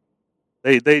stolen.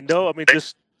 They know. I mean,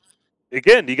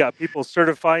 again, you got people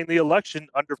certifying the election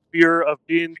under fear of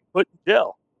being put in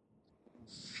jail.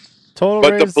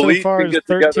 Total raise so far is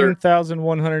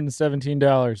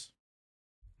 $13,117.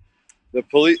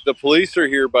 The police are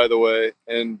here, by the way,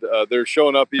 and they're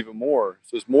showing up even more.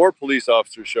 So there's more police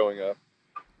officers showing up.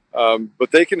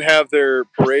 But they can have their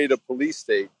parade of police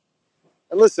state.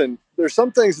 And listen, there's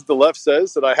some things that the left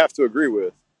says that I have to agree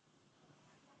with.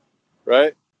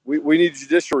 Right? We need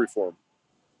judicial reform.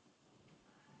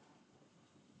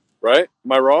 Right?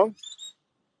 Am I wrong?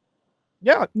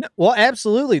 Yeah. No, well,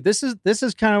 absolutely. This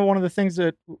is kind of one of the things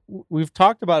that we've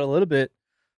talked about a little bit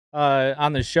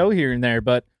on the show here and there.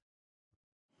 But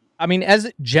I mean,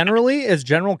 as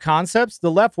general concepts,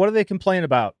 the left, what do they complain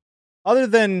about? Other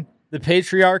than the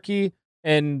patriarchy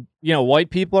and, white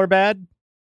people are bad.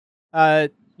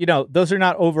 Those are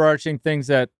not overarching things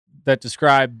that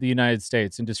describe the United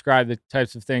States and describe the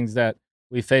types of things that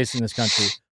we face in this country.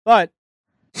 But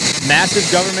massive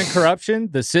government corruption,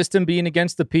 the system being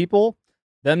against the people,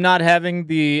 them not having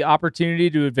the opportunity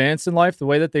to advance in life the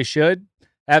way that they should,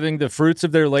 having the fruits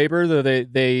of their labor, though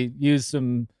they use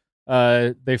some,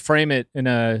 they frame it in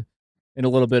a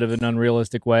little bit of an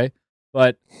unrealistic way.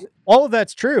 But all of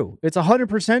that's true. It's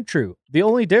 100% true. The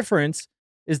only difference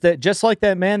is that just like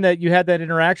that man that you had that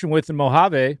interaction with in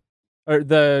Mojave, or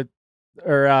the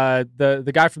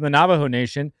guy from the Navajo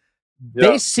Nation,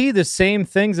 they see the same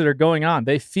things that are going on.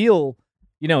 They feel,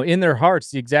 in their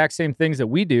hearts, the exact same things that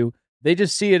we do. They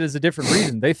just see it as a different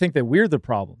reason. They think that we're the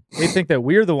problem. They think that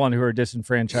we're the one who are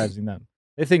disenfranchising them.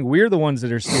 They think we're the ones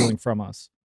that are stealing from us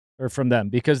or from them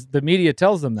because the media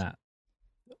tells them that.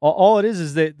 All it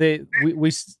is that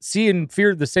we see and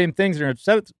fear the same things and are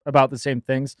upset about the same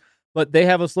things, but they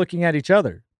have us looking at each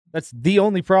other. That's the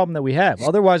only problem that we have.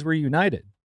 Otherwise, we're united.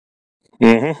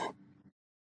 Mm-hmm.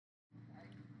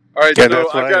 All right, so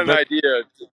I've got an idea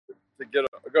to get.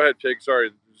 Go ahead, Pig.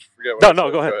 Sorry, just forget what. No,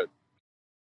 go ahead.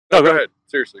 No, go ahead.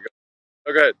 Seriously,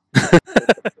 go ahead.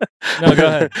 No, go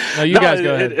ahead. No, you guys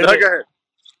go ahead. Go ahead.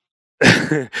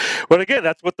 But again,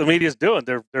 that's what the media is doing.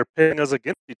 They're pitting us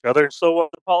against each other, and so are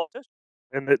the politicians.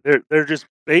 And they're just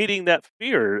baiting that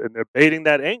fear and they're baiting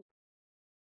that anger.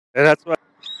 And that's what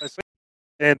I say.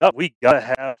 And we gotta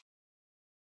have.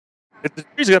 The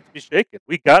tree's got to be shaken.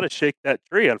 We got to shake that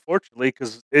tree, unfortunately,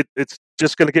 because it's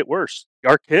just going to get worse.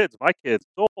 Our kids, my kids,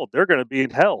 they're going to be in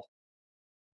hell.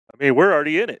 I mean, we're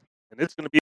already in it, and it's going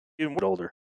to be even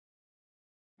older.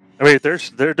 I mean,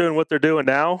 they're doing what they're doing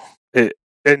now, and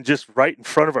just right in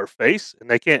front of our face, and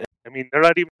they can't. I mean, they're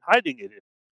not even hiding it.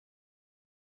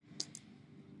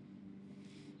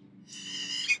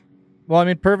 Well, I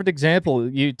mean, perfect example.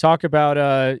 You talk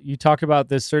about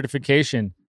this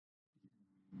certification.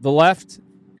 The left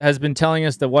has been telling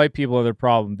us that white people are the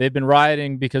problem. They've been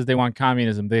rioting because they want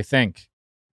communism. They think.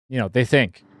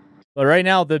 But right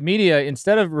now, the media,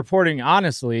 instead of reporting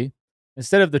honestly,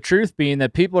 instead of the truth being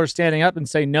that people are standing up and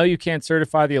saying, no, you can't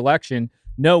certify the election.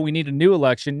 No, we need a new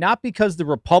election. Not because the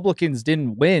Republicans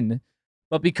didn't win,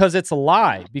 but because it's a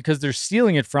lie, because they're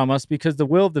stealing it from us, because the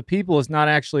will of the people is not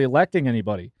actually electing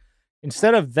anybody.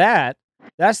 Instead of that,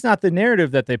 That's not the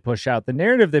narrative that they push out. The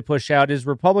narrative they push out is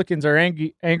Republicans are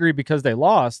angry because they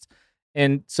lost.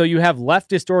 And so you have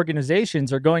leftist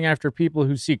organizations are going after people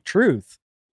who seek truth.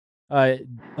 A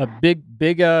big,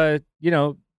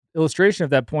 illustration of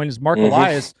that point is Mark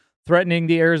Elias threatening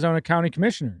the Arizona County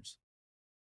Commissioners.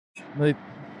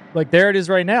 Like there it is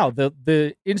right now.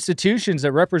 The institutions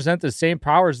that represent the same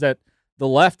powers that the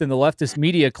left and the leftist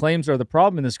media claims are the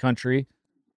problem in this country.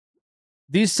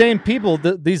 These same people,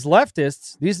 these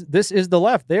leftists, this is the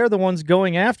left. They are the ones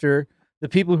going after the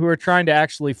people who are trying to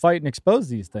actually fight and expose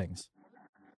these things.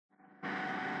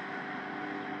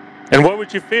 And what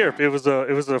would you fear if it was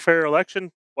a fair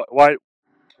election? What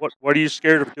are you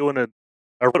scared of doing an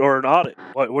audit?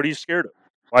 What are you scared of?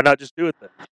 Why not just do it then?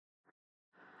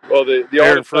 Well, the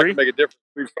audit's not going to make a difference.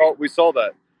 We saw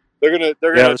that. They're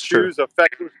gonna choose a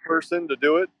feckless person to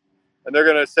do it, and they're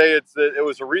gonna say it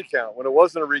was a recount when it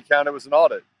wasn't a recount. It was an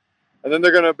audit, and then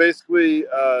they're gonna basically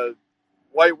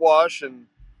whitewash and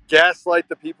gaslight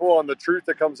the people on the truth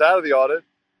that comes out of the audit,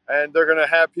 and they're gonna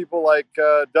have people like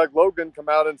Doug Logan come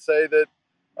out and say that,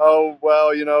 oh well,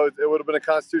 it would have been a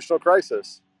constitutional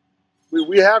crisis.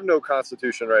 We have no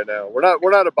constitution right now. We're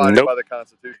not abiding by the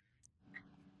Constitution.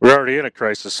 We're already in a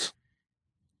crisis.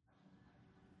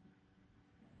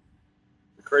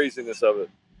 The craziness of it.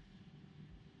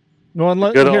 Well,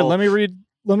 let me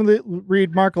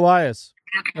read Mark Elias.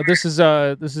 This is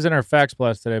in our Fax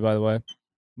Blast today, by the way.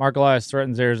 Mark Elias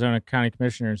threatens Arizona County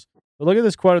Commissioners. But look at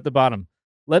this quote at the bottom.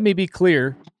 Let me be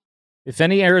clear. If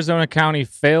any Arizona county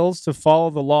fails to follow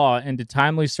the law and to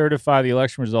timely certify the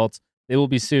election results, they will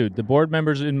be sued. The board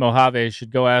members in Mojave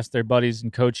should go ask their buddies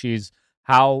and coaches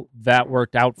how that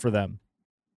worked out for them.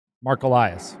 Mark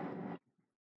Elias.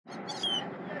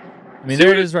 I mean,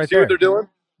 there it is right there. See what they're doing?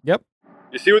 Yep.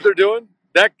 You see what they're doing?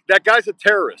 That guy's a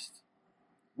terrorist.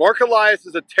 Mark Elias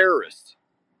is a terrorist.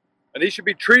 And he should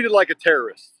be treated like a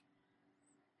terrorist.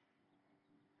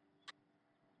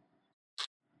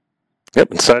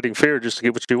 Yep, inciting fear just to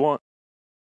get what you want.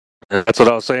 That's what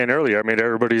I was saying earlier. I mean,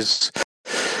 everybody's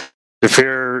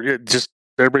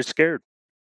scared.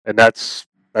 And that's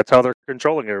how they're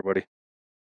controlling everybody.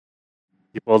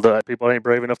 People ain't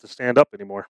brave enough to stand up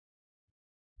anymore.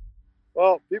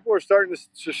 Well, people are starting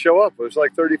to show up. There's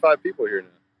like 35 people here now.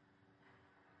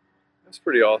 That's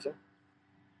pretty awesome.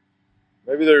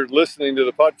 Maybe they're listening to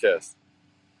the podcast.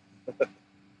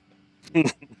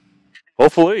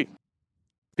 Hopefully.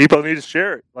 People need to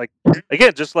share it. Like,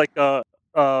 again, just like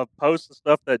posts and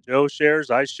stuff that Joe shares,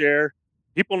 I share.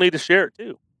 People need to share it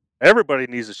too. Everybody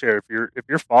needs to share. If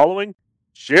you're following,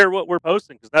 share what we're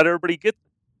posting because not everybody gets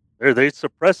it. They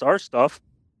suppress our stuff.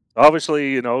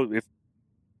 Obviously, if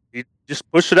you just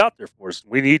push it out there for us,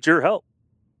 we need your help.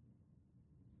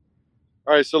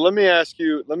 All right, so let me ask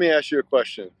you a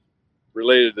question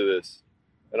related to this,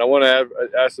 and I want to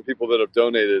ask the people that have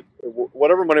donated,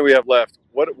 whatever money we have left.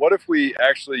 What if we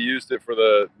actually used it for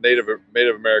the Native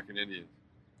American Indians?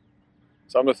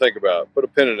 So I'm gonna put a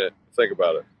pin in it, think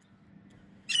about it.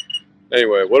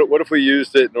 Anyway, what if we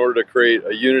used it in order to create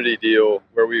a unity deal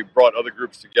where we brought other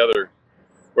groups together,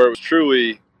 where it was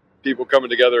truly people coming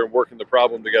together and working the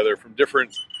problem together from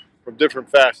different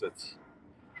facets?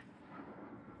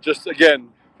 Just again,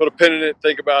 put a pin in it,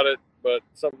 think about it, but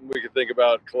something we could think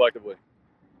about collectively.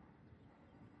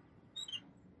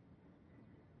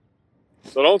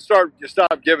 So don't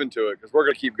stop giving to it because we're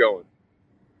going to keep going.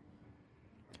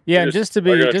 Yeah, and just to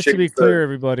be clear,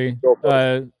 everybody.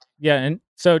 And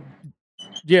so,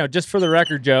 just for the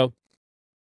record, Joe,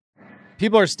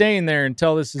 people are staying there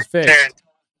until this is fixed,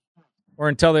 or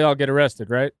until they all get arrested,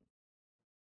 right?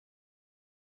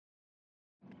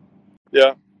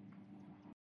 Yeah.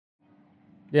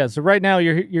 Yeah. So right now,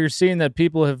 you're seeing that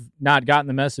people have not gotten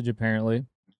the message apparently.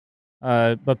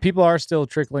 But people are still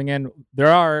trickling in.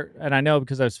 There are, and I know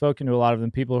because I've spoken to a lot of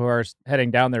them, people who are heading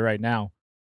down there right now.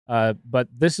 But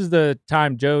this is the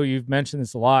time, Joe, you've mentioned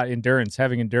this a lot,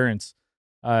 having endurance.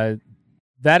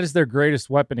 That is their greatest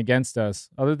weapon against us,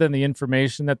 other than the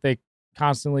information that they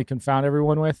constantly confound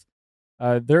everyone with.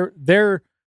 Their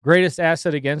greatest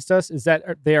asset against us is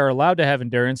that they are allowed to have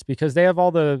endurance because they have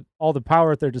all the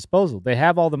power at their disposal. They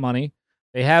have all the money.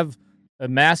 They have a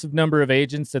massive number of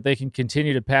agents that they can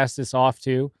continue to pass this off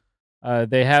to.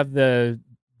 They have the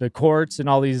courts and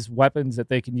all these weapons that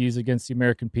they can use against the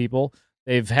American people.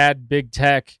 They've had big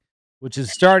tech, which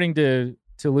is starting to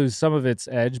lose some of its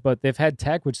edge, but they've had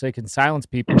tech which they can silence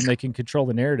people and they can control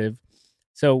the narrative.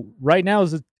 So right now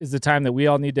is the time that we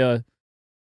all need to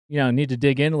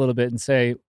dig in a little bit and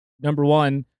say, number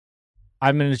one,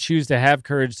 I'm going to choose to have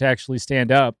courage to actually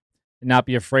stand up and not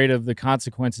be afraid of the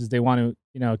consequences they want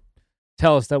to,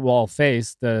 tell us that we'll all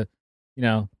face, the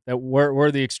that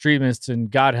we're the extremists, and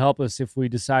God help us if we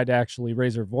decide to actually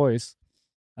raise our voice.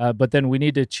 But then we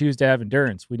need to choose to have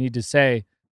endurance. We need to say,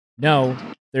 no,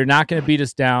 they're not going to beat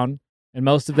us down, and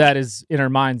most of that is in our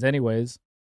minds, anyways.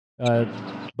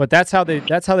 But that's how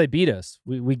they beat us.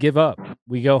 We give up.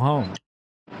 We go home.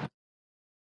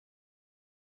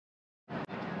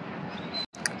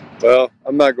 Well,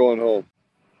 I'm not going home.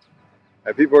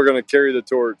 And people are going to carry the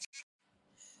torch.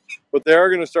 But they are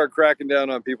going to start cracking down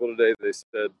on people today, they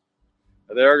said.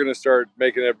 And they are going to start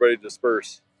making everybody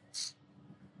disperse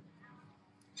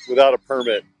without a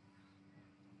permit.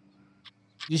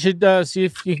 You should see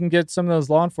if you can get some of those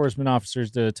law enforcement officers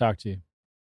to talk to you.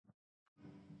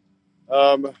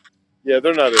 Yeah,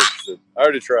 they're not interested. I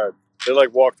already tried. They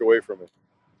walked away from it.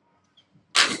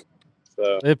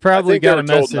 So They probably got a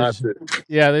told not message. to.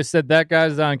 Yeah, they said that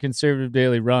guy's on Conservative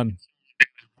Daily. Run.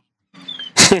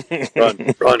 Run.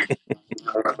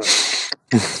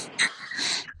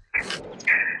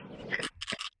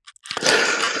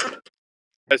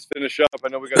 Guys, finish up. I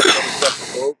know we got some stuff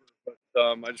to go over,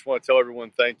 but I just want to tell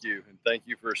everyone thank you, and thank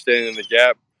you for standing in the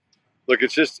gap. Look,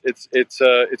 it's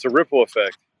a ripple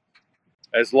effect.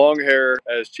 As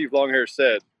Chief Longhair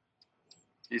said,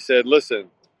 he said, "Listen,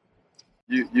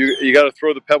 you got to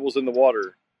throw the pebbles in the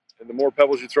water, and the more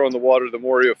pebbles you throw in the water, the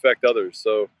more you affect others."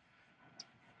 So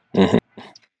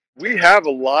we have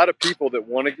a lot of people that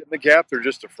want to get in the gap. They're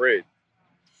just afraid.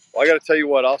 Well, I got to tell you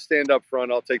what. I'll stand up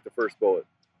front. I'll take the first bullet.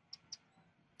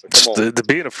 So come on. The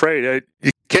being afraid,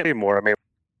 you can't anymore. I mean,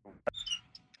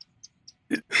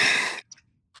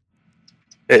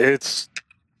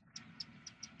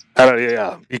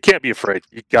 you can't be afraid.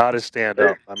 You got to stand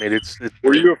up. I mean,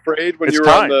 Were you afraid when you were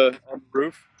on the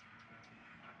roof?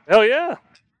 Hell yeah.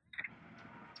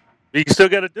 You still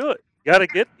got to do it. You got to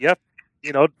get.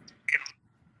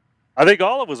 I think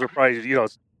all of us are probably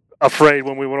afraid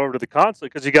when we went over to the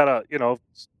consulate because you got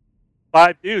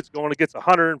 5 dudes going against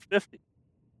 150.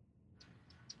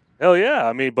 Hell yeah.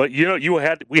 I mean, but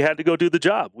we had to go do the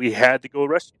job. We had to go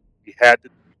rescue.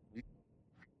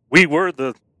 We were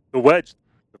the wedge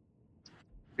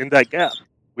in that gap.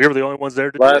 We were the only ones there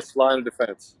to last line of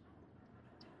defense.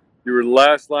 You were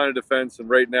last line of defense, and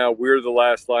right now we're the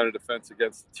last line of defense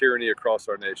against the tyranny across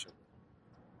our nation.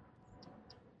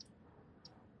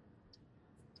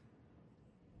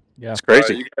 Yeah, it's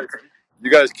crazy. Right, you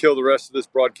guys kill the rest of this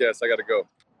broadcast. I got to go.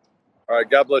 All right,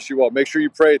 God bless you all. Make sure you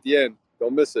pray at the end.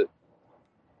 Don't miss it.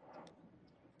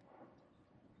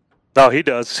 No, he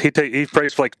does. He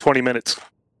prays for 20 minutes.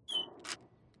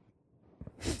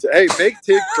 Hey, make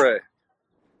Tig pray.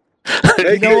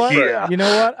 You know what? Yeah. You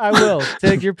know what? I will.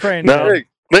 Tig, you're praying. No,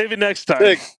 maybe next time.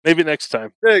 Tig. Maybe next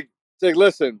time. Tig,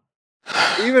 listen.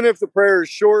 Even if the prayer is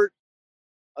short,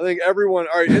 I think everyone.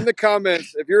 All right, in the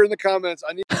comments. If you're in the comments,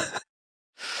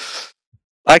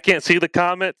 I can't see the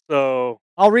comment, so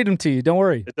I'll read them to you. Don't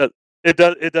worry.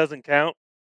 It doesn't count.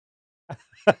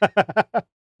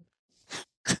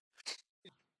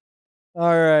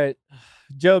 All right,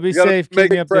 Joe. Be safe.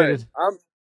 Keep me updated.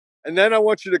 And then I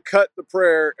want you to cut the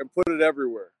prayer and put it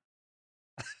everywhere.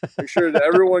 Make sure that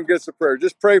everyone gets the prayer.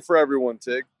 Just pray for everyone,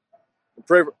 Tig.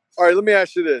 All right, let me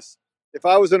ask you this. If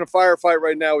I was in a firefight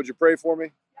right now, would you pray for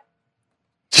me?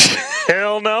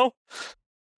 Hell no.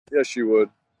 Yes, you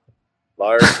would.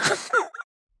 Liar.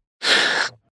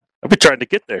 I've been trying to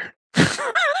get there.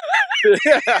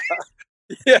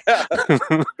 Yeah.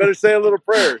 Better say a little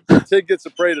prayer. Tig gets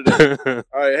to pray today. All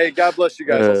right. Hey, God bless you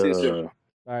guys. I'll see you soon. All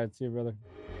right. See you, brother.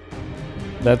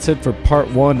 That's it for part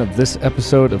 1 of this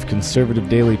episode of Conservative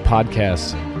Daily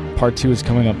Podcast. Part 2 is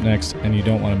coming up next, and you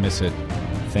don't want to miss it.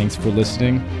 Thanks for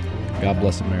listening. God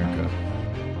bless America.